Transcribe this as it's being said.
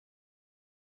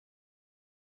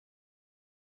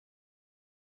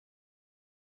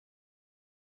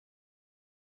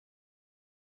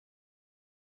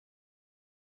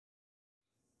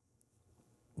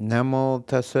Namo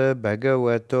tassa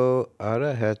bhagavato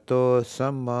arahato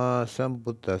samma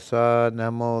sambuddhassa.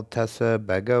 Namo tassa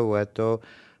bhagavato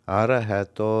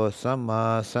arahato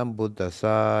samma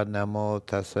sambuddhassa. Namo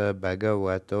tassa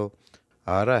bhagavato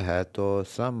arahato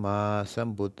samma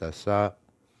sambuddhassa.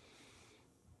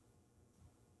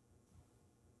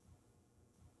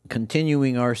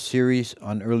 Continuing our series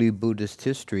on early Buddhist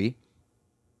history,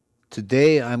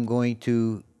 today I'm going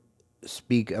to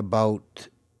speak about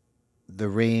the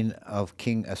reign of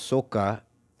King Aśoka,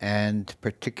 and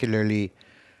particularly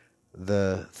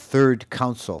the Third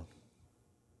Council.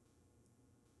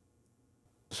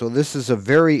 So this is a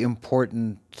very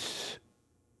important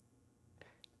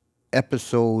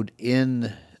episode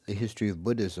in the history of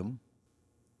Buddhism.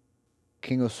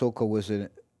 King Aśoka was a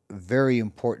very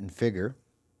important figure.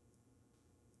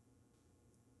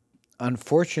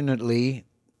 Unfortunately,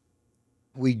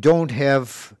 we don't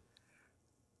have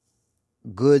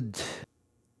good,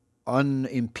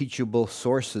 unimpeachable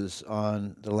sources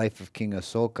on the life of King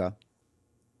Aśoka.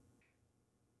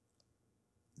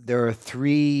 There are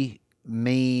three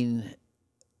main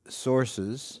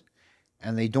sources,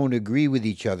 and they don't agree with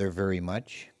each other very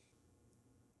much.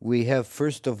 We have,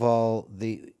 first of all,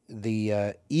 the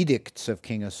edicts of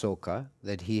King Aśoka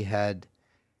that he had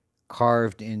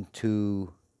carved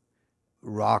into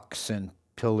rocks and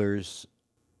pillars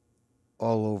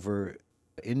all over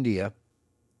India,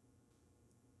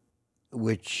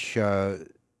 which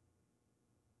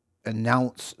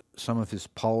announce some of his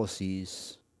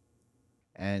policies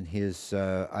and his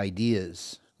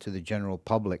ideas to the general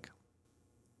public.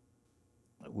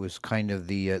 It was kind of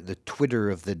the Twitter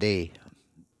of the day.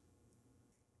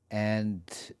 And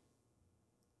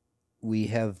we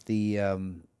have the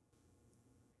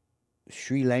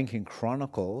Sri Lankan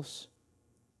chronicles,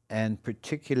 and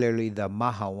particularly the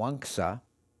Mahawangsa,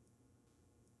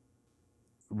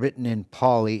 written in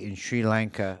Pali in Sri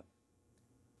Lanka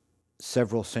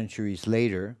several centuries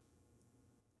later.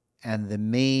 And the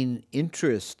main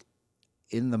interest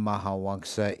in the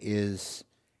Mahawangsa is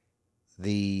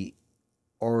the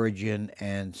origin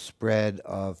and spread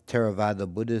of Theravada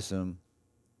Buddhism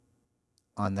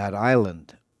on that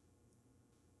island.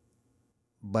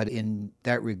 But in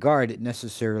that regard, it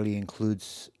necessarily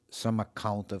includes some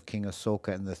account of King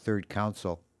Aśoka and the Third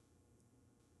Council,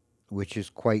 which is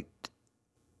quite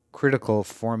critical,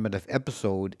 formative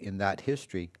episode in that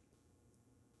history.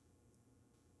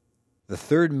 The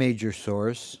third major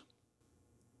source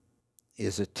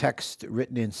is a text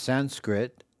written in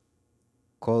Sanskrit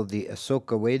called the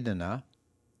Aśoka Vedana,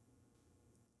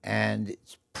 and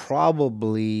it's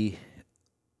probably,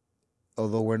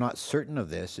 although we're not certain of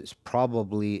this, it's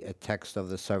probably a text of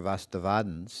the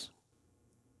Sarvastivadins,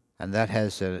 and that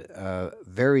has a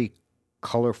very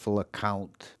colorful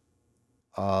account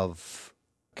of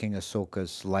King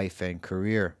Aśoka's life and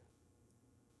career.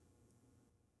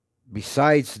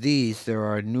 Besides these, there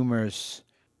are numerous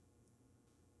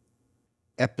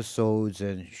episodes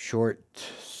and short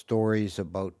stories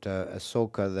about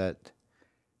Aśoka that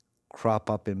crop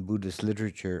up in Buddhist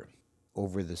literature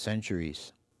over the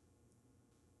centuries.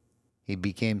 He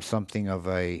became something of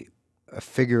a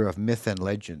figure of myth and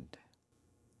legend.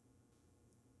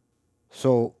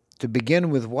 So, to begin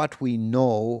with what we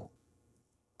know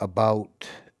about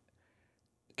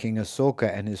King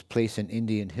Aśoka and his place in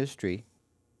Indian history,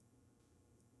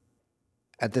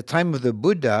 at the time of the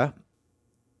Buddha,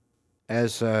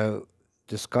 as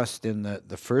discussed in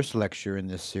the first lecture in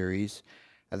this series,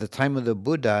 at the time of the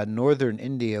Buddha, northern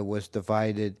India was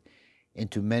divided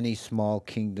into many small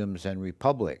kingdoms and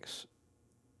republics.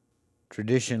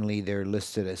 Traditionally, they're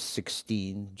listed as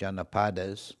 16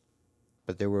 Janapadas,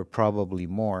 but there were probably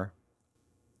more.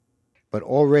 But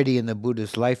already in the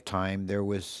Buddha's lifetime, there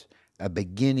was a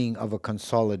beginning of a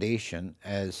consolidation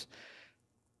as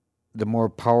the more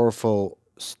powerful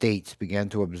states began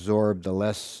to absorb the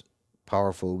less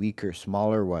powerful, weaker,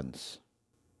 smaller ones.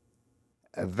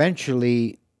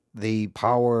 Eventually, the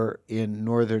power in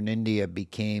northern India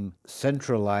became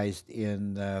centralized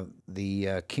in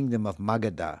the kingdom of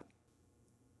Magadha,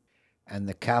 and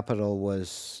the capital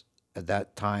was, at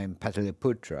that time,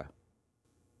 Pataliputra.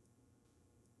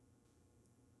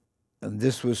 And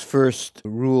this was first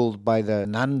ruled by the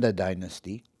Nanda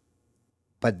dynasty,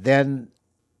 but then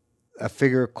a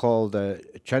figure called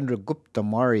Chandragupta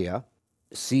Maurya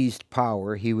seized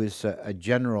power. He was a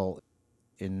general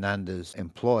in Nanda's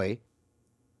employ,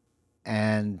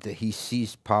 and he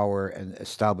seized power and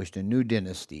established a new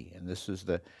dynasty, and this was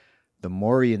the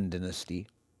Mauryan dynasty,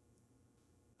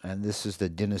 and this is the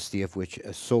dynasty of which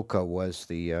Aśoka was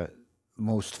the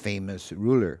most famous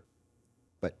ruler.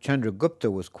 But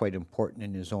Chandragupta was quite important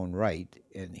in his own right,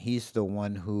 and he's the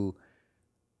one who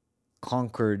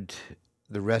conquered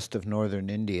the rest of northern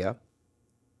India,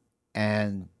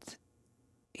 and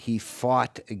he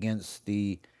fought against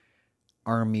the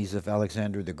armies of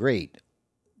Alexander the Great.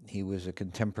 He was a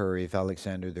contemporary of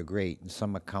Alexander the Great, and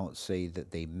some accounts say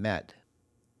that they met.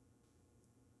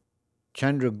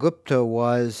 Chandragupta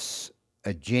was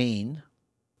a Jain,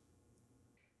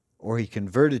 or he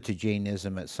converted to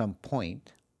Jainism at some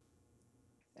point,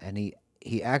 and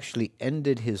he actually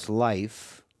ended his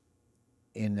life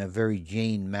in a very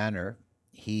Jain manner.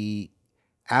 He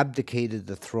abdicated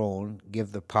the throne,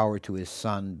 gave the power to his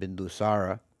son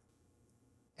Bindusara,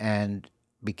 and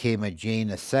became a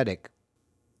Jain ascetic.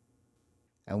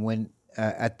 And when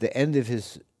at the end of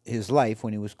his life,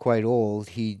 when he was quite old,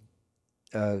 he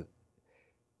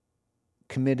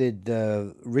committed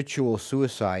ritual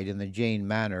suicide in the Jain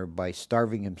manner by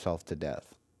starving himself to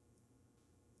death.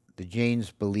 The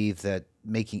Jains believe that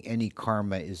making any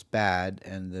karma is bad,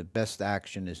 and the best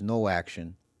action is no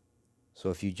action. So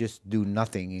if you just do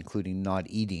nothing, including not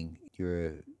eating,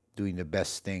 you're doing the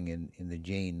best thing in the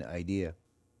Jain idea.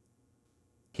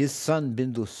 His son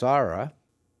Bindusara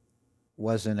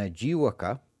was an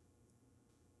Ajiwaka.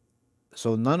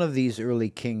 So none of these early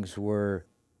kings were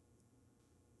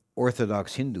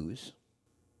Orthodox Hindus.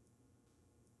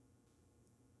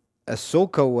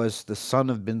 Aśoka was the son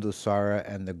of Bindusara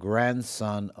and the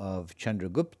grandson of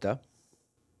Chandragupta.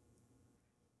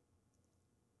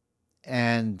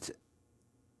 And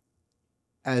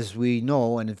as we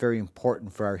know, and it's very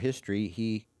important for our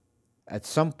history, at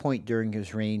some point during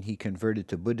his reign, he converted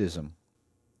to Buddhism.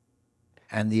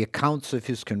 And the accounts of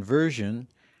his conversion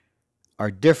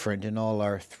are different in all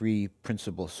our three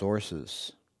principal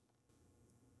sources.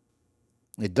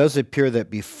 It does appear that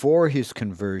before his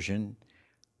conversion,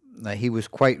 he was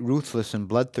quite ruthless and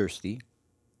bloodthirsty.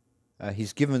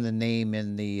 He's given the name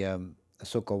in the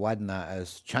Aśoka Vadana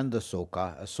as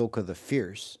Chandasoka, Aśoka the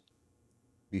Fierce,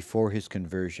 before his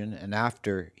conversion, and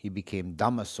after he became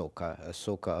Dhammasoka,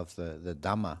 Aśoka of the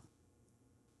Dhamma.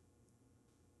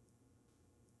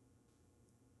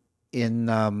 In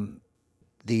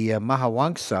the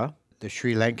Mahavamsa, the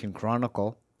Sri Lankan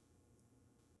Chronicle,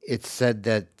 it's said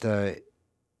that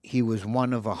he was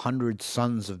one of 100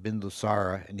 sons of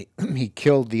Bindusara, and he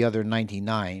killed the other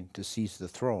 99 to seize the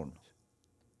throne.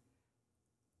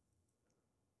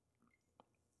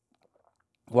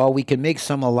 While we can make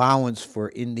some allowance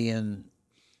for Indian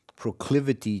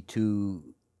proclivity to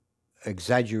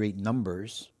exaggerate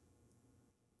numbers,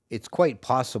 it's quite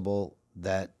possible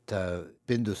that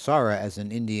Bindusara, as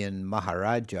an Indian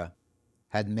Maharaja,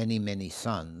 had many, many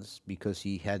sons because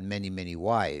he had many, many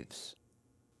wives.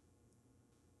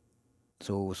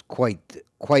 So it was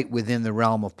quite within the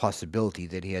realm of possibility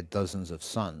that he had dozens of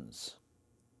sons.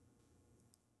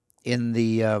 In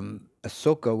the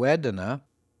Aśoka Vedana,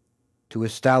 to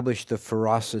establish the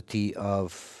ferocity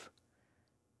of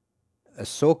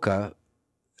Aśoka,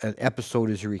 an episode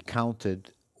is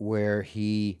recounted where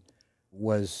he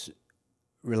was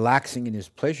relaxing in his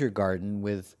pleasure garden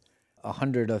with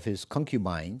 100 of his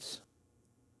concubines,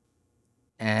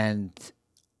 and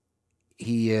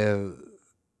he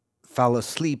fell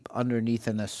asleep underneath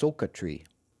an Aśoka tree.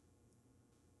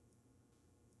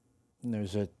 And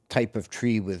there's a type of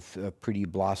tree with pretty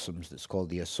blossoms that's called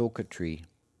the Aśoka tree.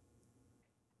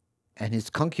 And his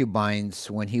concubines,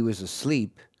 when he was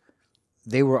asleep,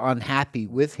 they were unhappy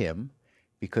with him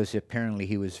because apparently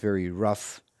he was very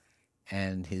rough,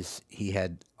 and he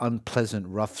had unpleasant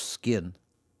rough skin,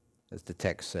 as the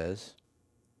text says.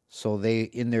 So they,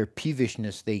 in their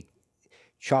peevishness, they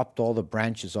chopped all the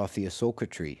branches off the Aśoka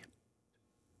tree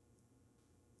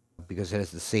because it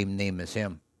has the same name as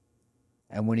him.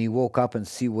 And when he woke up and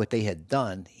see what they had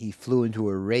done, he flew into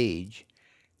a rage,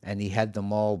 and he had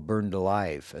them all burned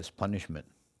alive as punishment.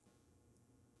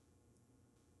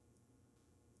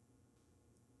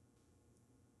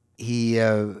 He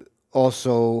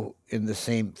also, from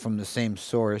the same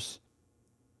source,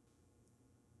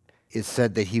 it's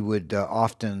said that he would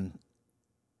often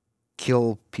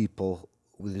kill people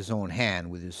with his own hand,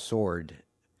 with his sword,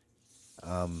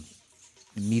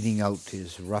 meting out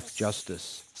his rough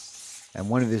justice. And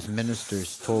one of his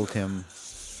ministers told him,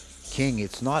 "King,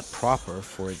 it's not proper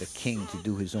for the king to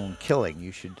do his own killing.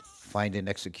 You should find an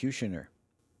executioner."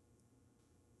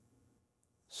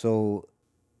 So,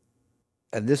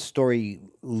 and this story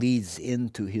leads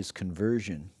into his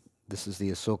conversion. This is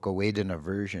the Aśoka Vedana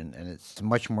version, and it's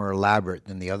much more elaborate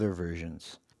than the other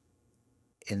versions.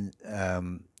 He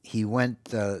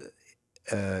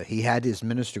had his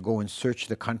minister go and search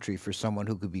the country for someone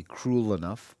who could be cruel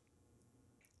enough.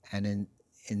 And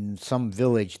in some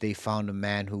village, they found a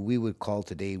man who we would call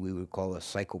today, we would call a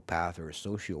psychopath or a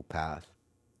sociopath.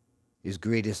 His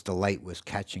greatest delight was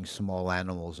catching small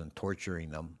animals and torturing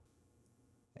them.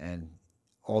 And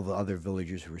all the other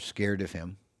villagers were scared of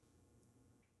him.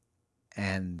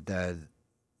 And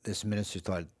this minister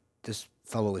thought, this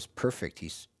fellow is perfect.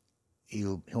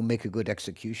 He'll make a good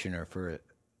executioner for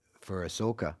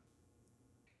Aśoka.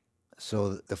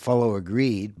 So the fellow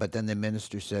agreed, but then the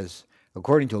minister says,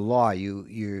 according to law,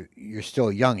 you're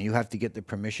still young. You have to get the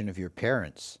permission of your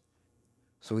parents.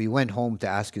 So he went home to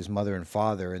ask his mother and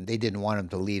father, and they didn't want him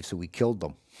to leave, so we killed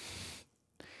them.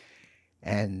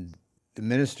 And the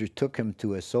minister took him to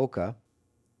Aśoka,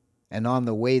 and on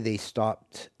the way they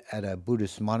stopped at a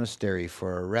Buddhist monastery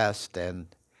for a rest, and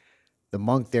the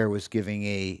monk there was giving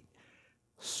a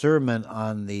sermon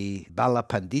on the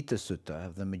Balapandita Sutta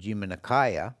of the Majjhima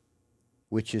Nikaya,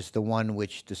 which is the one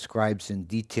which describes in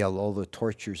detail all the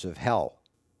tortures of hell,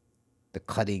 the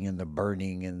cutting and the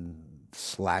burning and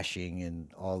slashing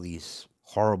and all these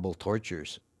horrible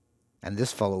tortures. And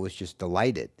this fellow was just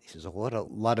delighted. He says, what a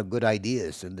lot of good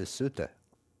ideas in this sutta.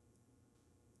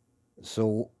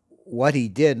 So what he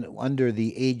did, under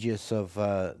the aegis of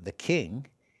the king,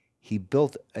 he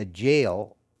built a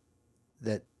jail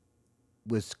that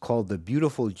was called the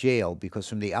Beautiful Jail, because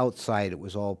from the outside it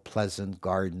was all pleasant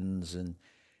gardens and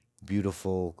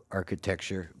beautiful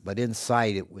architecture, but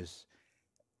inside it was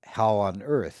hell on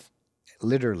earth.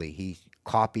 Literally, he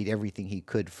copied everything he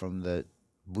could from the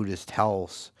Buddhist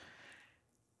hells,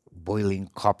 boiling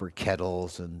copper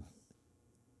kettles and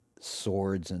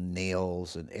swords and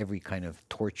nails and every kind of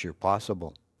torture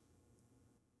possible.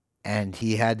 And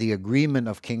he had the agreement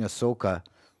of King Aśoka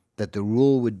that the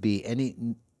rule would be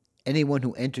anyone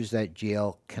who enters that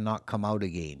jail cannot come out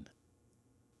again.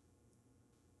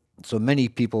 So many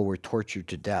people were tortured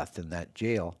to death in that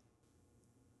jail.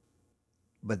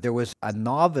 But there was a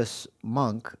novice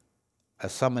monk, a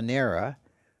Samanera,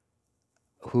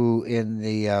 who in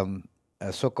the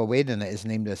Aśoka Vedana is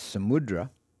named as Samudra,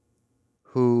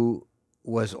 who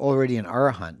was already an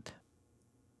arahant.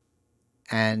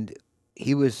 And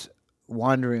he was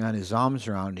wandering on his alms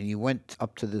round, and he went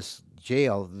up to this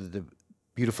jail, the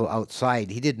beautiful outside.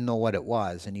 He didn't know what it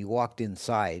was, and he walked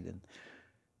inside. And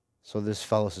so this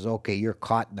fellow says, okay, you're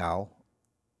caught now.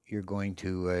 You're going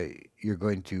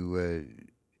to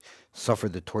suffer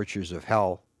the tortures of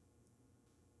hell.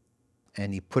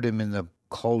 And he put him in the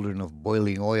cauldron of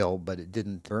boiling oil, but it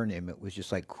didn't burn him. It was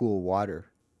just like cool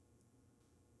water.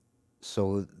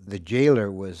 So the jailer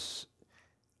was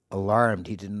alarmed.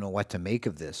 He didn't know what to make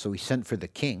of this. So he sent for the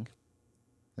king.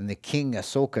 And the king,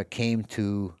 Aśoka, came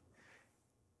to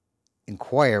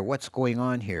inquire what's going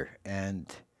on here.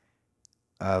 And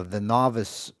the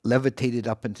novice levitated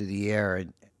up into the air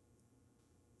and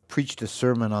preached a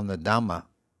sermon on the Dhamma.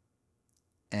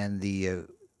 And the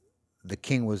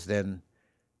king was then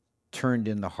turned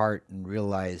in the heart and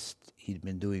realized he'd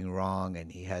been doing wrong,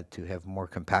 and he had to have more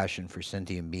compassion for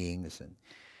sentient beings, and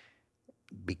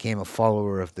became a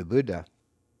follower of the Buddha.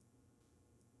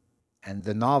 And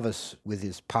the novice, with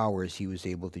his powers, he was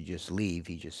able to just leave.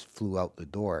 He just flew out the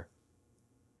door.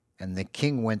 And the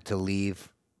king went to leave,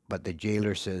 but the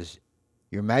jailer says,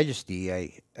 Your Majesty,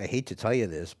 I hate to tell you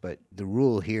this, but the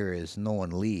rule here is no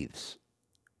one leaves.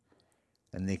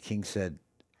 And the king said,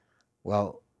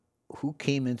 well, who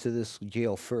came into this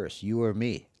jail first, you or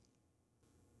me?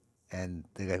 And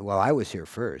the guy, well, I was here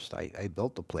first. I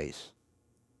built the place.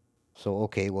 So,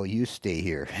 okay, well, you stay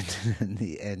here.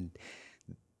 And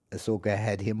Aśoka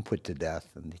had him put to death,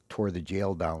 and he tore the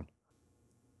jail down.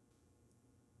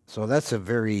 So that's a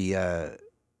very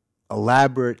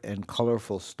elaborate and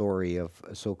colorful story of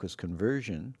Aśoka's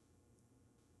conversion.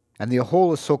 And the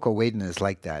whole Aśoka Vedana is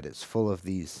like that. It's full of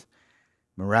these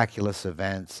miraculous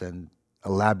events and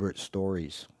elaborate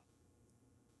stories.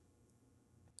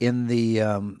 In the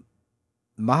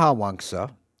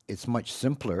Mahavamsa, it's much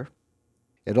simpler.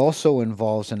 It also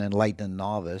involves an enlightened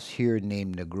novice, here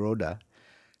named Nigrodha,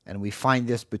 and we find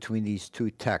this between these two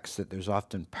texts, that there's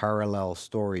often parallel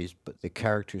stories, but the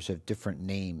characters have different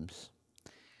names.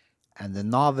 And the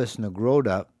novice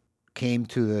Nigrodha came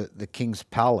to the king's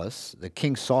palace. The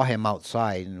king saw him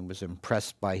outside and was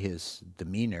impressed by his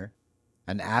demeanor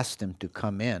and asked him to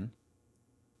come in.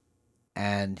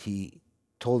 And he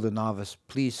told the novice,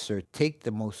 please, sir, take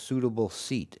the most suitable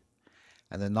seat.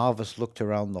 And the novice looked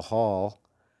around the hall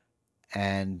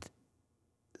and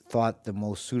thought the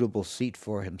most suitable seat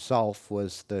for himself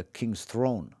was the king's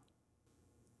throne.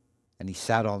 And he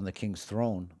sat on the king's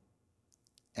throne.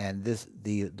 And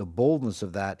the boldness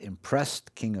of that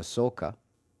impressed King Aśoka.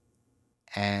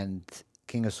 And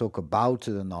King Aśoka bowed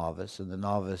to the novice, and the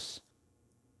novice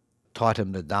taught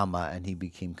him the Dhamma, and he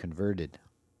became converted.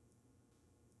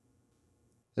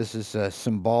 This is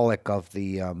symbolic of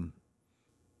the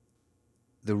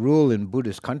rule in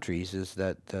Buddhist countries is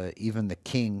that even the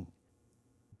king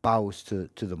bows to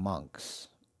the monks.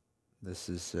 This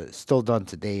is still done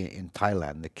today in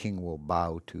Thailand. The king will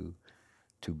bow to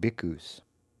bhikkhus.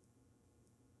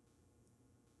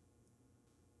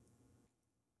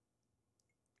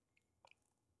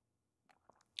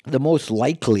 The most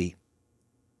likely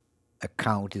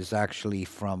account is actually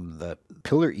from the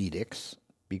Pillar Edicts,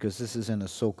 because this is in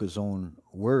Asoka's own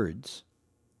words.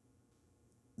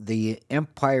 The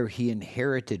empire he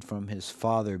inherited from his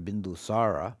father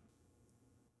Bindusara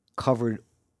covered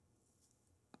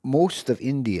most of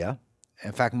India,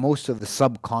 in fact, most of the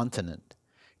subcontinent,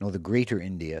 the greater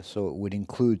India. So it would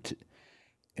include,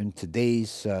 in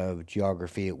today's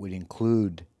geography, it would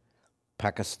include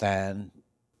Pakistan,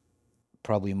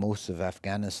 probably most of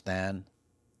Afghanistan,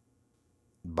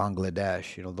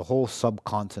 Bangladesh, the whole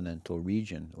subcontinental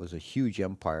region was a huge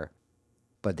empire,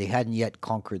 but they hadn't yet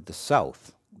conquered the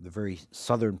south, the very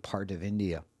southern part of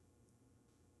India.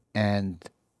 And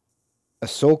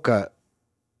Asoka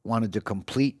wanted to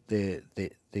complete the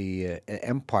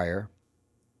empire,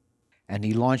 and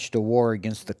he launched a war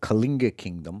against the Kalinga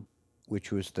kingdom,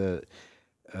 which was the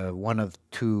one of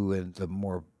two and the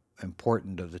more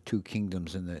important of the two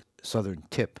kingdoms in the southern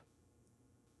tip.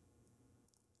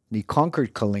 And he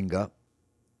conquered Kalinga,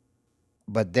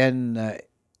 but then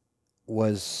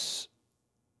was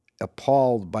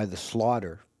appalled by the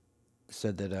slaughter.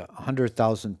 Said that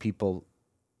 100,000 people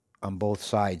on both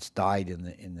sides died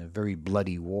in the very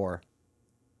bloody war.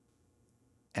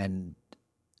 And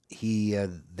he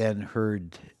then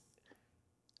heard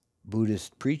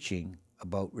Buddhist preaching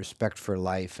about respect for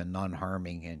life and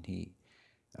non-harming, and he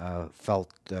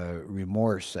felt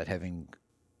remorse at having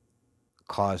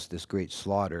caused this great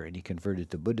slaughter, and he converted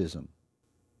to Buddhism.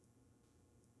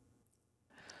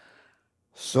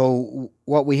 So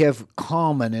what we have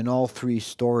common in all three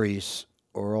stories,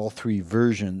 or all three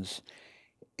versions,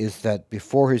 is that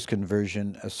before his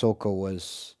conversion, Asoka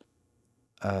was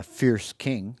a fierce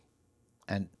king,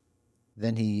 and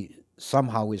then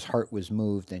somehow his heart was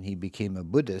moved and he became a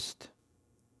Buddhist,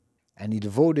 and he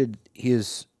devoted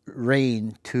his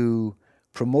reign to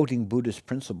promoting Buddhist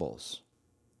principles.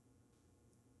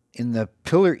 In the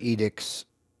Pillar Edicts,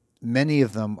 many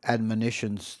of them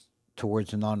admonitions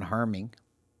towards non-harming,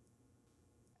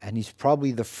 and he's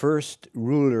probably the first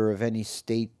ruler of any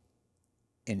state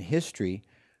in history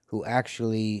who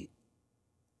actually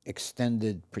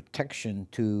extended protection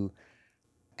to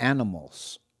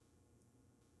animals.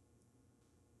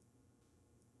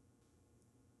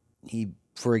 He,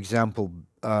 for example,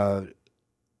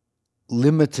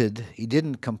 he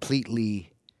didn't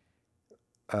completely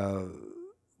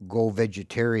go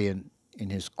vegetarian in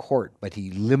his court, but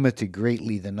he limited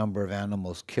greatly the number of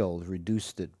animals killed,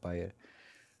 reduced it by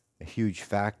a huge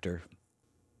factor.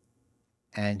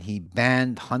 And he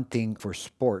banned hunting for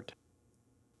sport,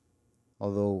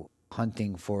 although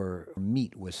hunting for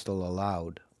meat was still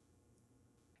allowed.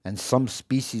 And some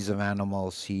species of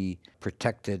animals he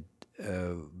protected,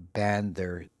 banned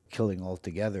their killing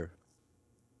altogether.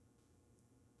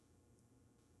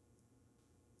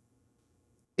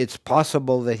 It's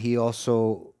possible that he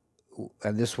also,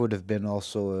 and this would have been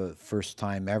also a first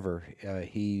time ever,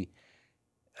 he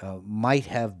might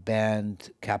have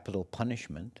banned capital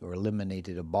punishment or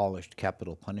abolished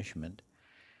capital punishment.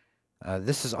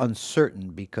 This is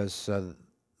uncertain because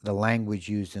the language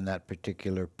used in that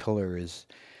particular pillar is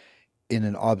in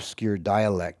an obscure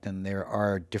dialect, and there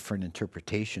are different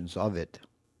interpretations of it.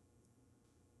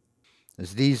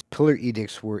 As these pillar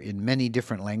edicts were in many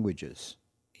different languages,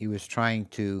 he was trying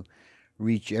to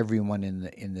reach everyone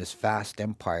in this vast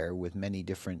empire with many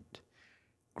different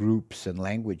groups and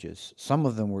languages. Some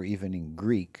of them were even in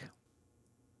Greek.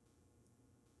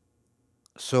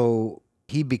 So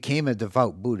he became a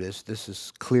devout Buddhist. This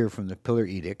is clear from the Pillar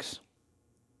Edicts.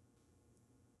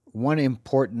 One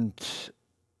important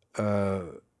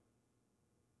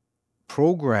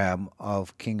program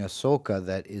of King Asoka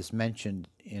that is mentioned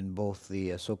in both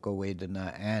the Asoka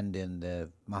Vedana and in the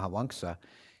Mahavamsa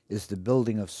is the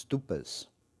building of stupas.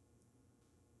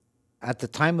 At the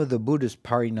time of the Buddha's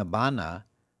parinibbana,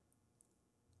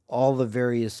 all the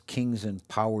various kings and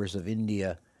powers of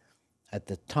India at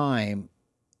the time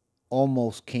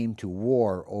almost came to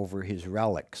war over his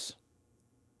relics.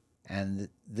 And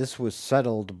this was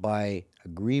settled by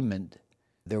agreement.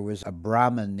 There was a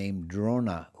Brahmin named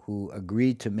Drona who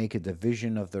agreed to make a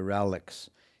division of the relics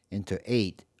into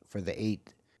 8 for the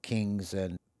 8 kings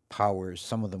and powers.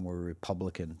 Some of them were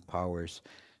republican powers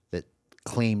that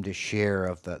claimed a share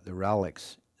of the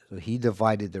relics. So he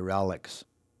divided the relics.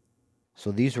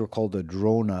 So these were called the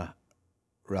Drona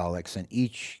relics, and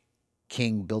each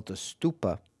king built a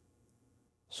stupa.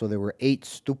 So there were 8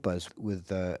 stupas with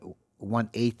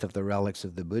 1/8 of the relics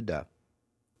of the Buddha.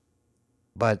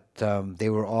 But they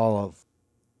were all of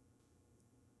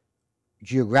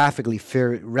geographically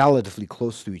relatively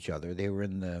close to each other. They were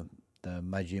in the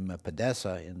Majjhima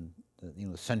Padesa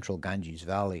in the central Ganges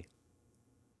Valley.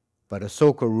 But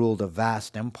Aśoka ruled a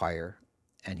vast empire,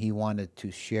 and he wanted to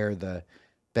share the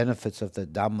benefits of the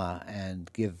Dhamma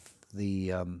and give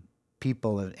the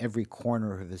people in every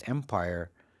corner of his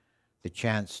empire the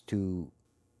chance to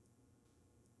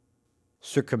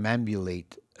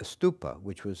circumambulate a stupa,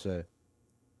 which was a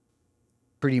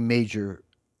pretty major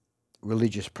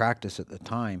religious practice at the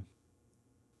time.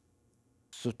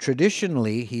 So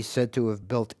traditionally, he's said to have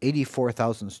built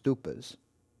 84,000 stupas.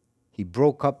 He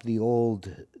broke up the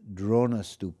old Drona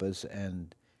stupas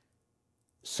and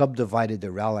subdivided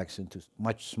the relics into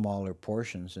much smaller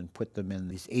portions and put them in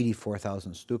these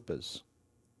 84,000 stupas.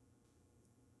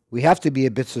 We have to be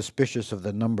a bit suspicious of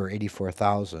the number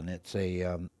 84,000. It's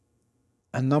a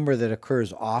number that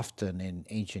occurs often in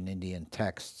ancient Indian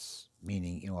texts,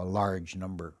 meaning a large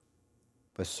number.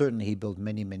 But certainly he built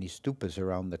many, many stupas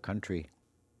around the country.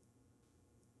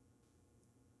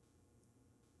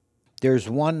 There's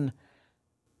one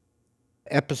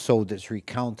episode that's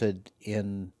recounted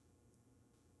in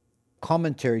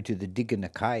commentary to the Digha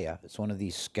Nikaya. It's one of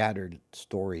these scattered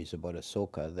stories about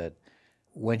Aśoka, that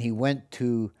when he went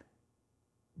to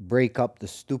break up the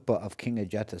stupa of King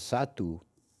Ajatasattu,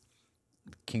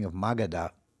 king of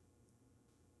Magadha,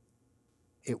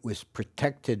 it was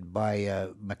protected by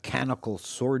a mechanical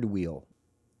sword wheel.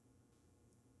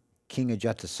 King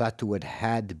Ajatasattu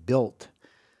had built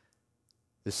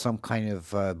some kind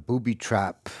of booby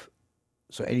trap,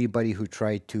 so anybody who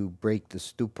tried to break the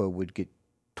stupa would get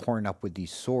torn up with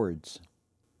these swords.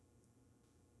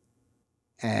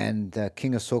 And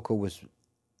King Aśoka was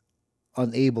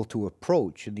unable to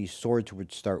approach, and these swords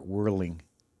would start whirling.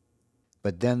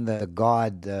 But then the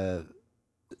god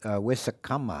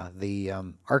Wesakamma, the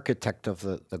architect of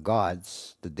the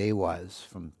gods, the Devas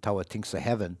from Tawatingsa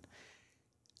heaven,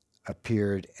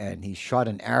 appeared, and he shot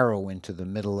an arrow into the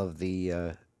middle of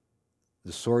the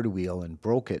sword wheel and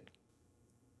broke it.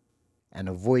 And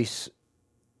a voice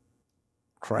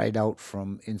cried out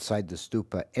from inside the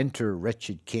stupa, "Enter,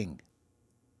 wretched king."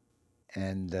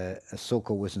 And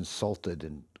Aśoka was insulted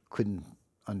and couldn't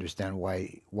understand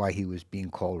why he was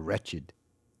being called wretched.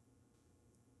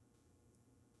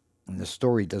 And the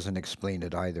story doesn't explain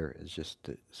it either. It's just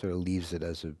sort of leaves it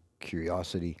as a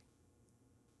curiosity.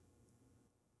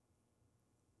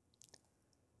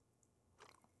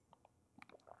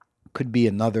 Could be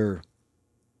another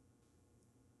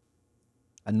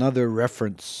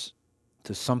reference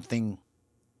to something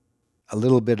a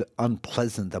little bit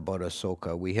unpleasant about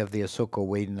Aśoka. We have the Aśoka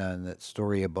Vedana and that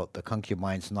story about the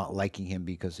concubines not liking him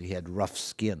because he had rough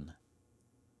skin.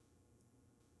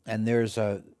 And there's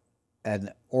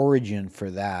an origin for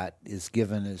that is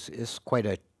given is quite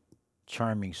a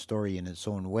charming story in its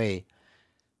own way,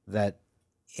 that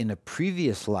in a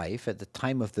previous life, at the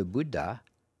time of the Buddha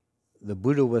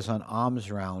was on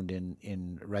alms round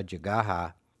in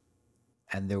Rajagaha,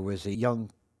 and there was a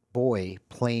young boy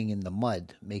playing in the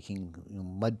mud, making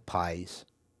mud pies.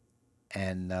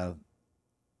 And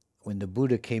when the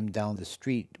Buddha came down the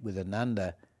street with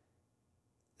Ananda,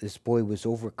 this boy was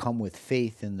overcome with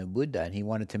faith in the Buddha, and he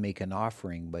wanted to make an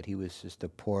offering, but he was just a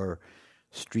poor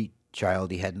street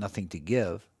child. He had nothing to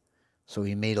give. So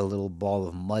he made a little ball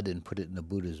of mud and put it in the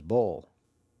Buddha's bowl.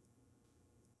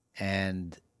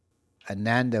 And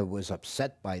Ananda was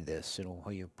upset by this.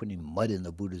 You're putting mud in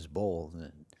the Buddha's bowl.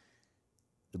 And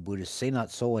the Buddha, say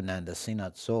not so, Ananda, say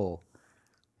not so.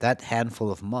 That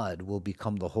handful of mud will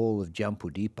become the whole of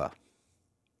Jambudipa.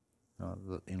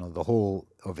 The whole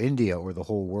of India or the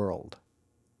whole world.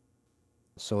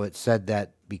 So it said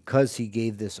that because he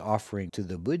gave this offering to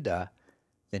the Buddha,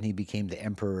 then he became the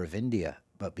emperor of India.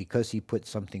 But because he put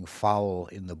something foul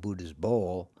in the Buddha's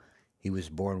bowl, he was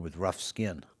born with rough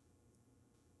skin.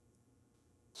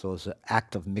 So it's an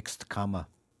act of mixed karma.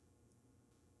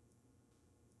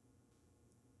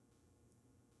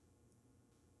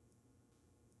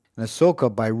 And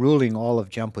Aśoka, by ruling all of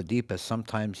Jambudipa,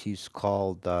 sometimes he's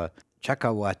called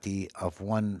Chakravarti of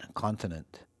one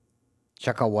continent.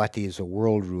 Chakravarti is a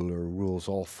world ruler who rules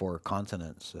all 4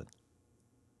 continents.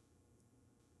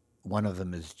 One of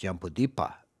them is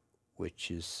Jambudipa, which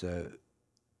is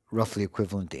roughly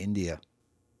equivalent to India.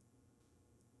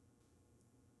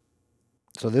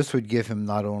 So this would give him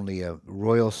not only a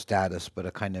royal status, but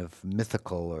a kind of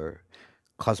mythical or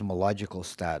cosmological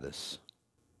status.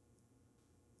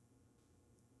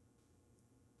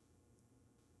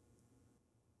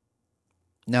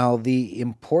 Now,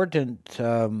 the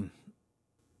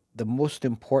most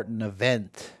important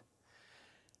event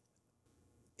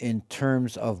in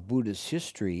terms of Buddhist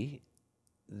history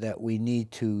that we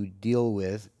need to deal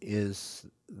with is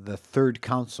the Third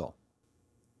Council.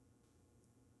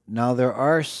 Now, there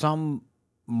are some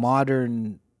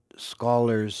modern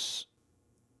scholars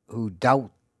who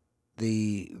doubt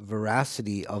the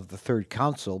veracity of the Third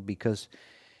Council because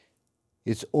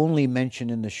it's only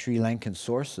mentioned in the Sri Lankan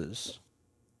sources.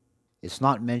 It's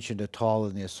not mentioned at all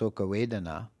in the Aśoka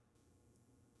Vedana.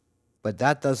 But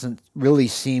that doesn't really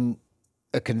seem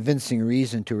a convincing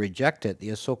reason to reject it. The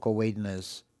Aśoka Vedana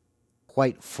is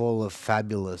quite full of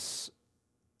fabulous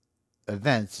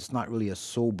events. It's not really a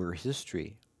sober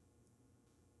history.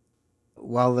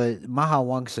 While the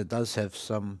Mahawangsa does have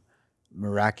some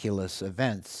miraculous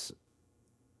events,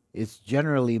 it's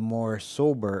generally more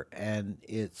sober, and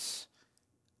it's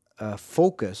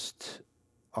focused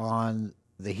on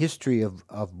the history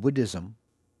of Buddhism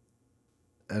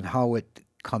and how it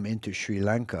come into Sri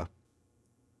Lanka.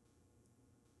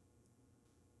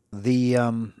 The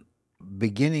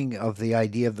beginning of the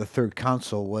idea of the Third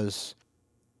Council was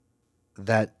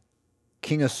that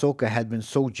King Aśoka had been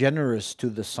so generous to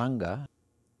the Sangha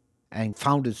and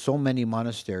founded so many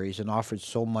monasteries and offered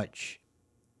so much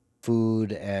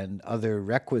food and other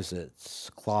requisites,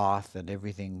 cloth and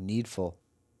everything needful,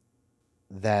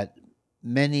 that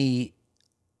many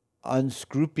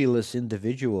unscrupulous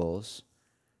individuals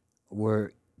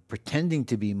were pretending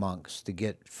to be monks to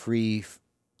get free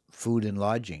food and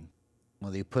lodging.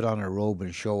 Well, they put on a robe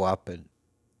and show up and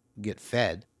get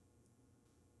fed.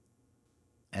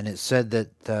 And it said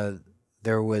that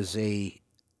there was a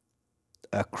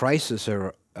crisis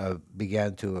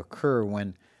began to occur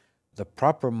when the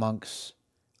proper monks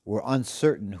were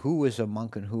uncertain who was a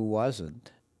monk and who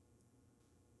wasn't.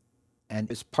 And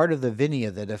it's part of the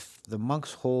Vinaya that if the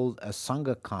monks hold a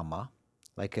Sangha-kama,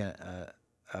 like a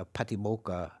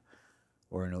patimokkha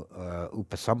or an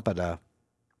upasampada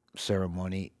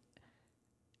ceremony,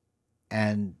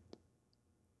 and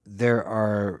there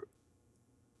are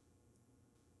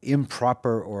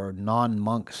improper or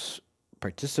non-monks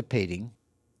participating,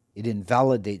 it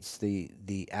invalidates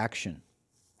the action.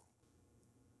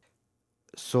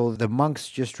 So the monks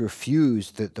just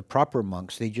refused, the proper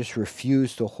monks, they just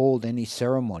refused to hold any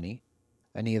ceremony,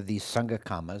 any of these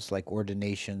Sangha-kamas, like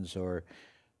ordinations or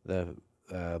the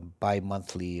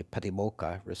bi-monthly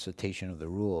patimokkha, recitation of the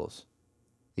rules.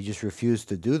 They just refused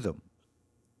to do them.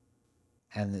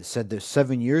 And it said that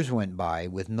 7 years went by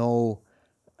with no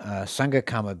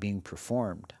Sangha-kama being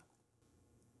performed.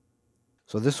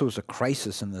 So this was a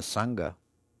crisis in the Sangha.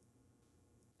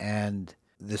 And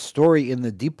the story in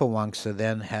the Dipavamsa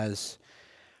then has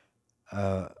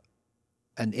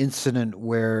an incident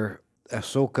where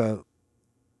Aśoka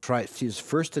tried, his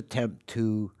first attempt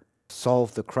to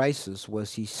solve the crisis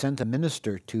was he sent a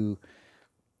minister to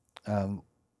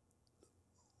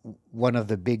one of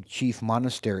the big chief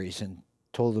monasteries and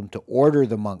told them to order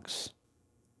the monks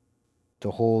to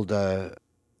hold an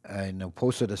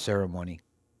uposatha ceremony.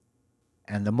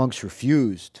 And the monks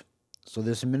refused. So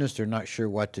this minister, not sure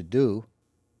what to do,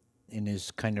 in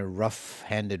his kind of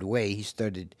rough-handed way, he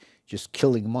started just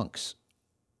killing monks.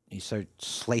 He started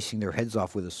slicing their heads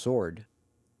off with a sword.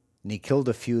 And he killed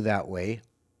a few that way.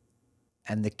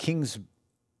 And the king's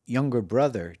younger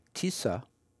brother, Tissa,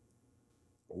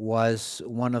 was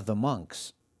one of the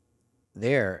monks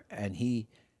there, and he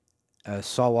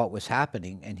saw what was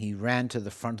happening, and he ran to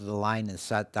the front of the line and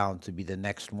sat down to be the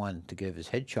next one to get his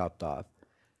head chopped off,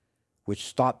 which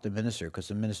stopped the minister, because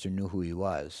the minister knew who he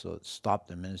was, so it stopped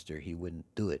the minister. He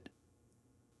wouldn't do it.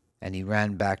 And he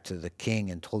ran back to the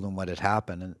king and told him what had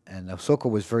happened, and Aśoka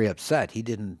was very upset. He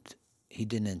didn't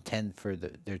intend for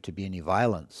there to be any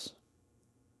violence.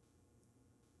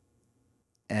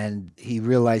 And he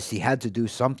realized he had to do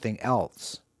something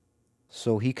else.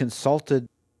 So he consulted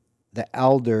the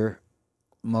elder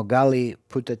Mogali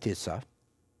Puttatissa,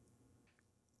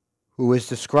 who was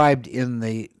described in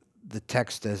the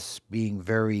text as being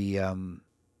very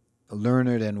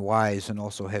learned and wise, and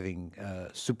also having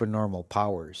supernormal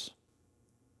powers.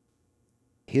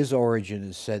 His origin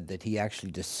is said that he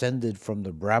actually descended from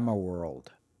the Brahma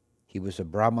world. He was a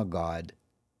Brahma god,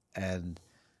 and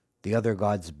the other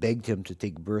gods begged him to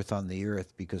take birth on the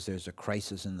earth because there's a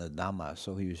crisis in the Dhamma.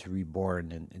 So he was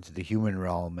reborn into the human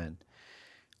realm and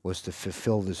was to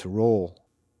fulfill this role.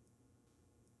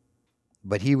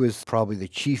 but he was probably the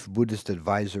chief Buddhist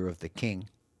advisor of the king.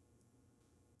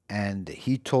 And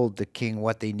he told the king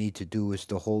what they need to do is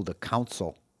to hold a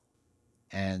council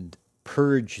and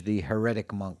purge the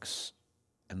heretic monks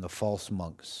and the false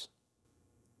monks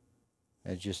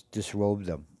and just disrobe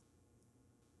them.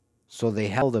 So they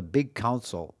held a big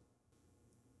council,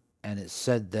 and it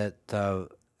said that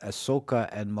Aśoka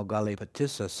and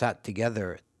Moggalipatissa sat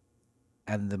together,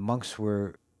 and the monks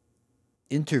were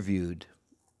interviewed.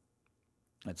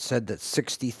 It said that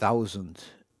 60,000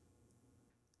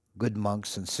 good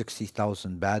monks and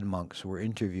 60,000 bad monks were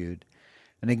interviewed.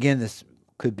 And again, this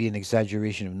could be an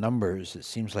exaggeration of numbers. It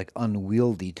seems like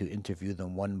unwieldy to interview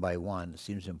them one by one. It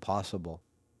seems impossible.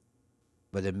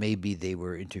 But it may be they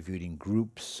were interviewed in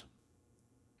groups.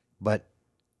 But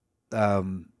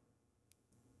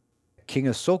King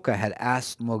Aśoka had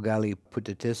asked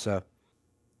Moggaliputissa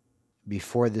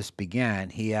before this began,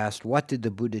 he asked, what did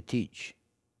the Buddha teach?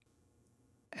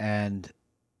 And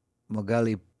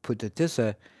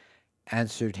Moggaliputissa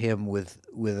answered him with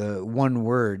one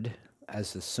word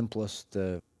as the simplest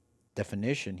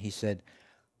definition. He said,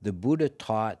 the Buddha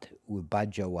taught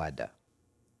Vibhajyavada.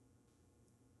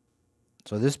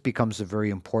 So this becomes a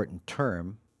very important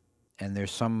term, and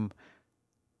there's some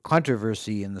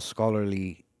controversy in the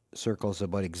scholarly circles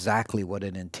about exactly what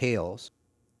it entails,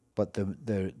 but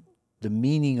the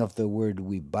meaning of the word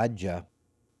Vibhajya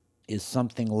is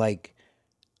something like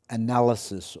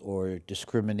analysis or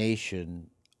discrimination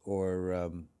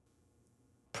or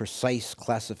precise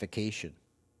classification.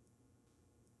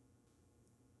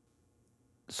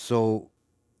 So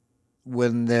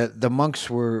when the monks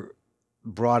were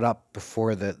brought up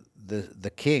before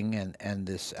the king and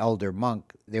this elder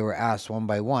monk, they were asked one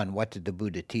by one, what did the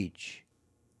Buddha teach?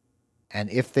 And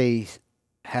if they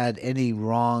had any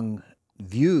wrong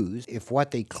views, if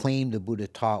what they claimed the Buddha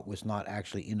taught was not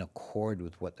actually in accord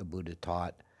with what the Buddha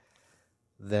taught,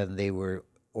 then they were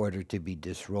ordered to be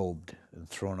disrobed and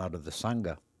thrown out of the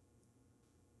Sangha.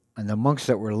 And the monks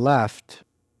that were left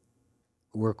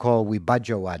were called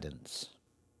Vibhajyavadins.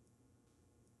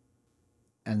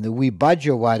 And the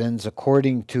Vibhajyavadins,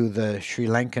 according to the Sri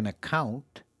Lankan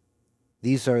account,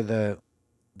 these are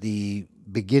the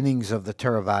beginnings of the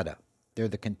Theravada. They're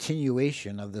the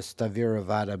continuation of the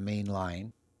Sthaviravada main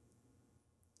line.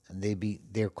 And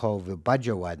they're called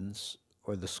Vibhajyavadins,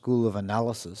 or the school of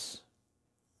analysis.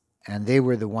 And they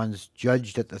were the ones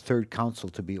judged at the Third Council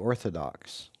to be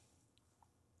orthodox.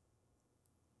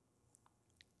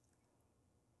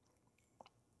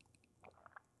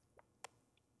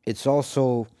 It's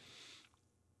also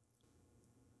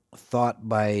thought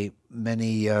by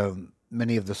many of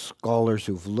the scholars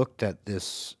who've looked at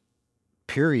this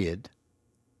period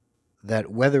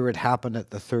that whether it happened at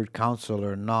the Third Council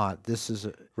or not, this is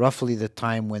roughly the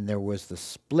time when there was the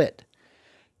split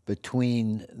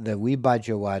between the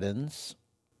Vibhajyavadins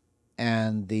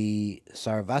and the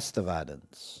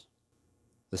Sarvastivadins.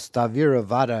 The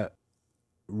Sthaviravada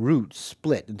route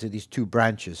split into these two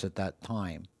branches at that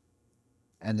time.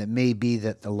 And it may be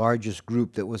that the largest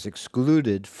group that was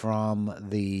excluded from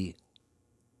the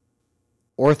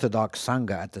Orthodox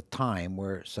Sangha at the time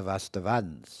were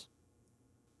Sarvastivadins.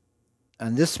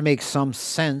 And this makes some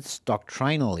sense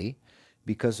doctrinally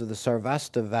because of the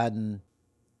Sarvastivadin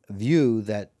view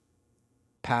that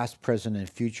past, present, and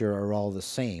future are all the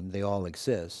same. They all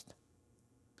exist.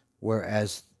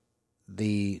 Whereas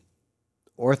the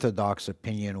Orthodox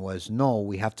opinion was, no,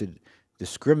 we have to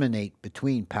discriminate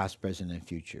between past, present, and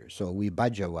future. So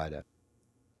Vibhajyavada.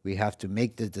 We have to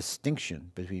make the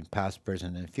distinction between past,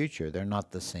 present, and future. They're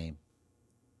not the same.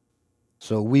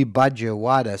 So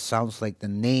Vibhajyavada sounds like the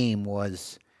name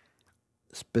was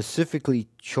specifically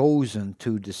chosen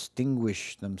to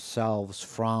distinguish themselves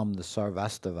from the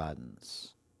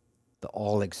Sarvastivadins, the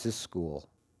all-exist school.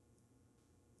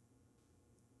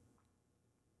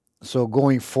 So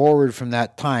going forward from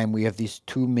that time, we have these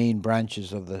two main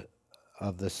branches of the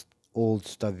old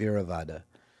Sthaviravada,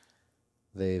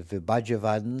 the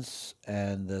Vibhajyavadins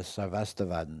and the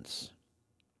Sarvastivadins.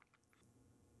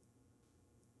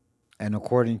 And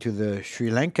according to the Sri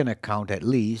Lankan account at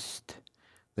least,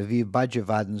 the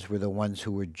Vibhajyavadins were the ones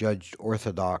who were judged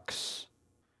orthodox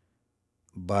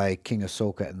by King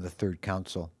Aśoka and the Third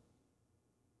Council.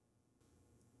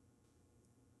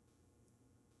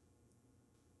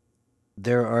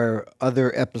 There are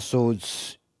other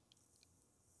episodes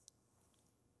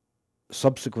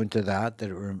subsequent to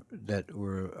that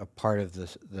were a part of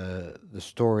the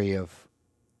story of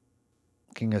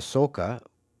King Aśoka.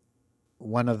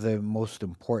 One of the most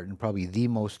important, probably the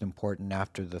most important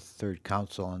after the Third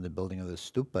Council and the building of the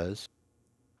stupas,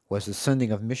 was the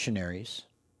sending of missionaries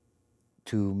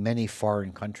to many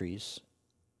foreign countries.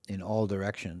 in all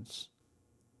directions.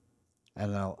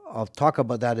 And I'll talk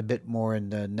about that a bit more in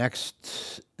the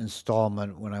next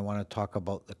installment when I want to talk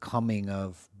about the coming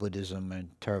of Buddhism and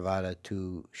Theravada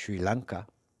to Sri Lanka.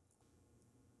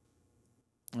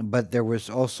 But there was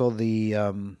also the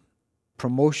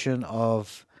promotion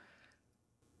of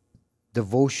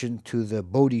devotion to the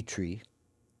Bodhi tree.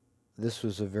 This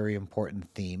was a very important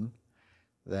theme,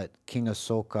 that King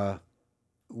Aśoka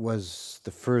was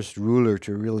the first ruler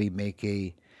to really make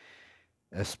a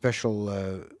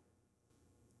special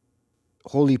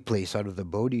holy place out of the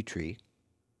Bodhi tree.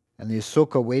 And the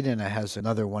Aśoka Vedana has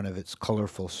another one of its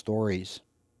colorful stories.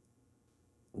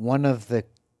 One of the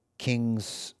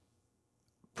king's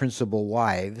principal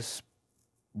wives,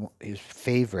 his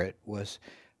favorite, was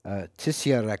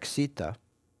Tisya Raksita,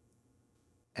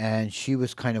 and she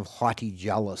was kind of haughty,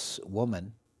 jealous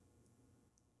woman.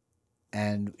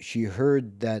 And she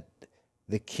heard that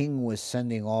the king was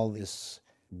sending all this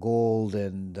gold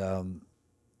and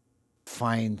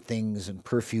fine things and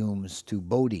perfumes to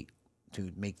Bodhi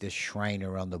to make this shrine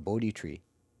around the Bodhi tree.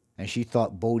 And she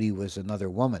thought Bodhi was another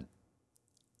woman.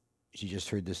 She just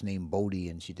heard this name Bodhi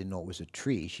and she didn't know it was a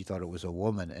tree. She thought it was a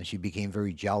woman, and she became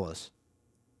very jealous.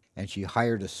 And she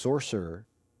hired a sorcerer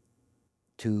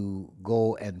to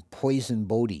go and poison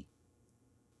Bodhi.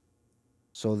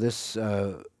 So this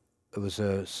it was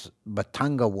a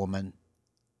Batanga woman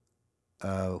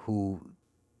who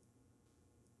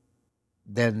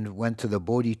then went to the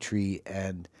Bodhi tree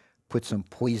and put some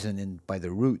poison in by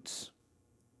the roots,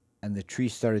 and the tree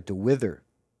started to wither.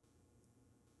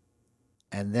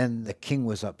 And then the king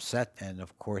was upset, and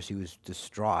of course he was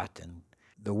distraught, and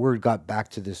the word got back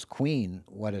to this queen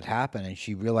what had happened, and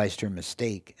she realized her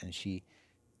mistake, and she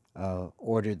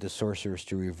ordered the sorcerers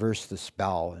to reverse the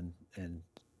spell and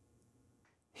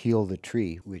heal the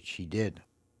tree, which she did.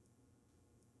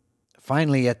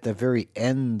 Finally, at the very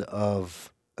end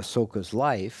of Asoka's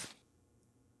life,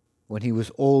 when he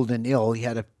was old and ill, he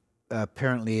had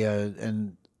apparently,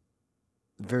 and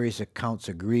various accounts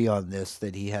agree on this,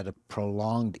 that he had a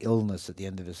prolonged illness at the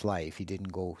end of his life. He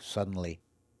didn't go suddenly.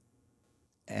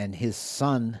 And his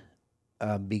son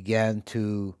began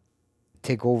to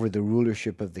take over the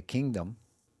rulership of the kingdom,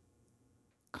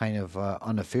 kind of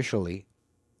unofficially,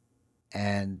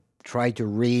 and tried to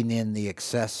rein in the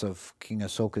excess of King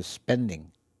Asoka's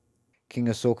spending. King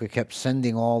Asoka kept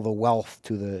sending all the wealth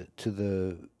to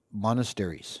the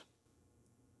monasteries,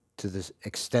 to the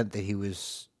extent that he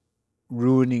was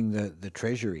ruining the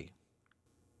treasury.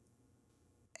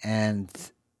 And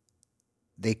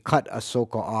they cut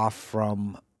Asoka off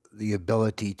from the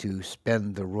ability to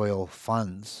spend the royal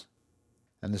funds.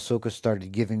 And Asoka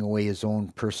started giving away his own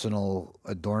personal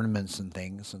adornments and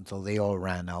things until they all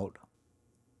ran out.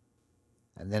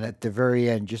 And then at the very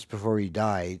end, just before he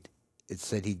died, it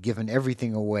said he'd given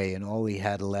everything away, and all he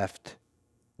had left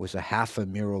was a half a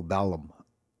mirabellum,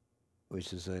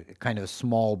 which is a kind of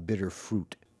small bitter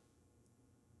fruit.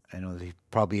 I know he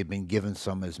probably had been given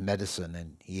some as medicine,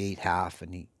 and he ate half,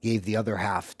 and he gave the other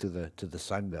half to the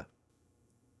sangha.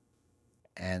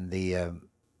 And the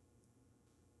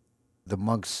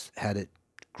monks had it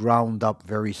ground up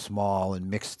very small and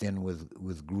mixed in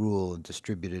with gruel and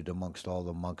distributed amongst all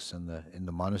the monks in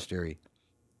the monastery.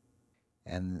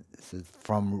 And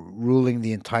from ruling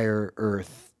the entire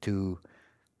earth to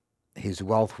his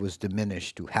wealth was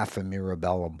diminished to half a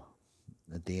mirabellum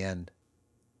at the end.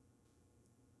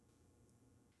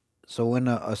 So when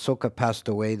Asoka passed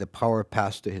away, the power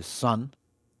passed to his son,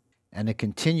 and it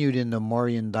continued in the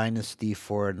Mauryan dynasty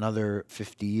for another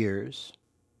 50 years.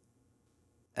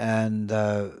 And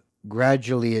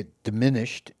gradually it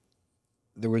diminished.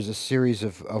 There was a series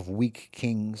of weak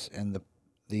kings, and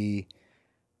the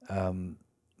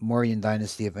Mauryan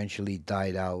dynasty eventually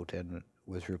died out and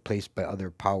was replaced by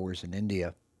other powers in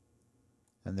India.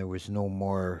 And there was no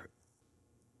more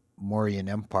Mauryan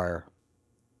Empire.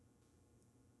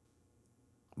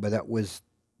 But that was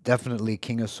definitely,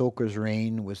 King Asoka's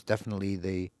reign was definitely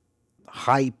the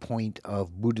high point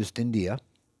of Buddhist India,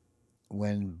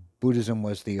 when Buddhism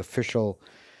was the official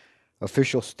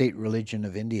state religion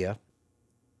of India.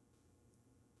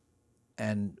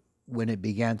 And when it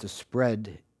began to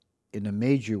spread in a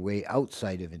major way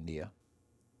outside of India,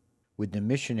 with the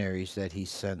missionaries that he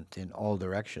sent in all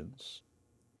directions,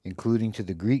 including to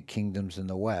the Greek kingdoms in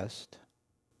the west,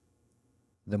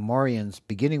 the Mauryans,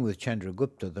 beginning with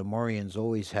Chandragupta, the Mauryans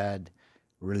always had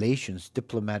relations,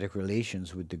 diplomatic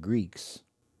relations with the Greeks.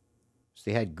 So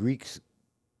they had Greek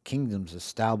kingdoms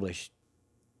established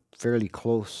fairly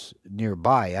close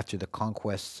nearby after the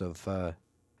conquests of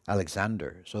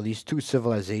Alexander. So these two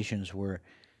civilizations were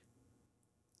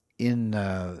in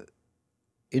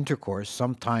intercourse,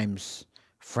 sometimes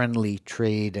friendly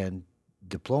trade and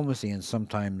diplomacy, and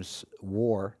sometimes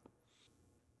war,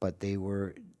 but they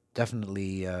were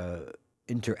definitely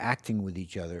interacting with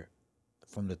each other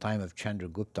from the time of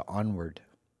Chandragupta onward.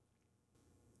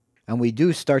 And we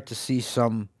do start to see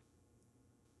some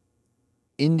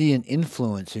Indian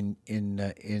influence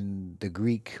in the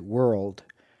Greek world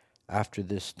after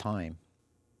this time.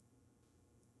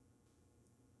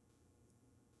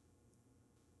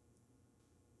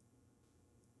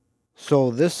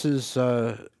 So this is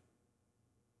a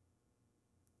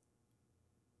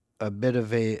bit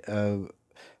of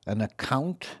an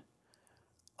account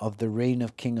of the reign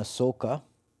of King Asoka.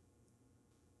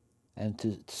 And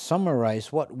to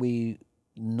summarize what we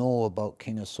know about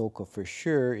King Asoka for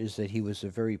sure is that he was a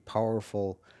very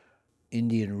powerful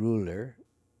Indian ruler,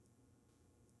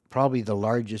 probably the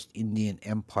largest Indian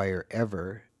empire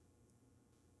ever,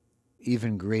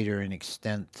 even greater in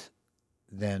extent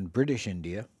than British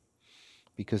India,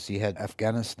 because he had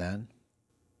Afghanistan.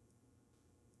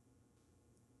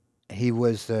 He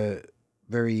was a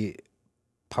very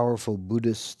powerful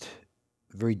Buddhist,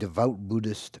 very devout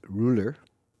Buddhist ruler,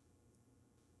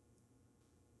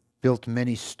 built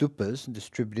many stupas and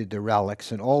distributed the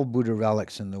relics, and all Buddha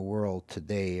relics in the world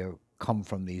today come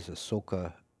from these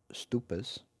Asoka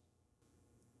stupas.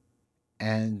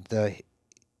 And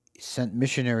sent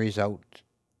missionaries out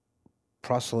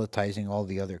proselytizing all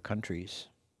the other countries.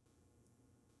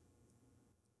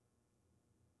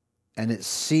 And it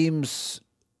seems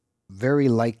very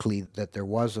likely that there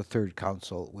was a third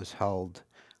council. It was held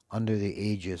under the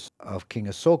aegis of King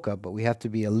Asoka, but we have to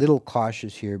be a little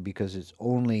cautious here because it's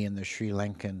only in the Sri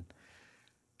Lankan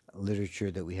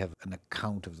literature that we have an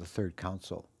account of the third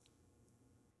council.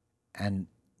 And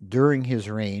during his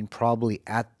reign, probably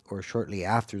at or shortly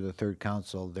after the third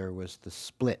council, there was the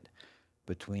split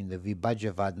between the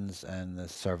Vibhajavadins and the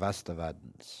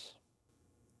Sarvastivadins.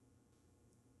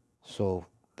 So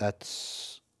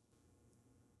that's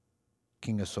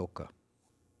King Asoka.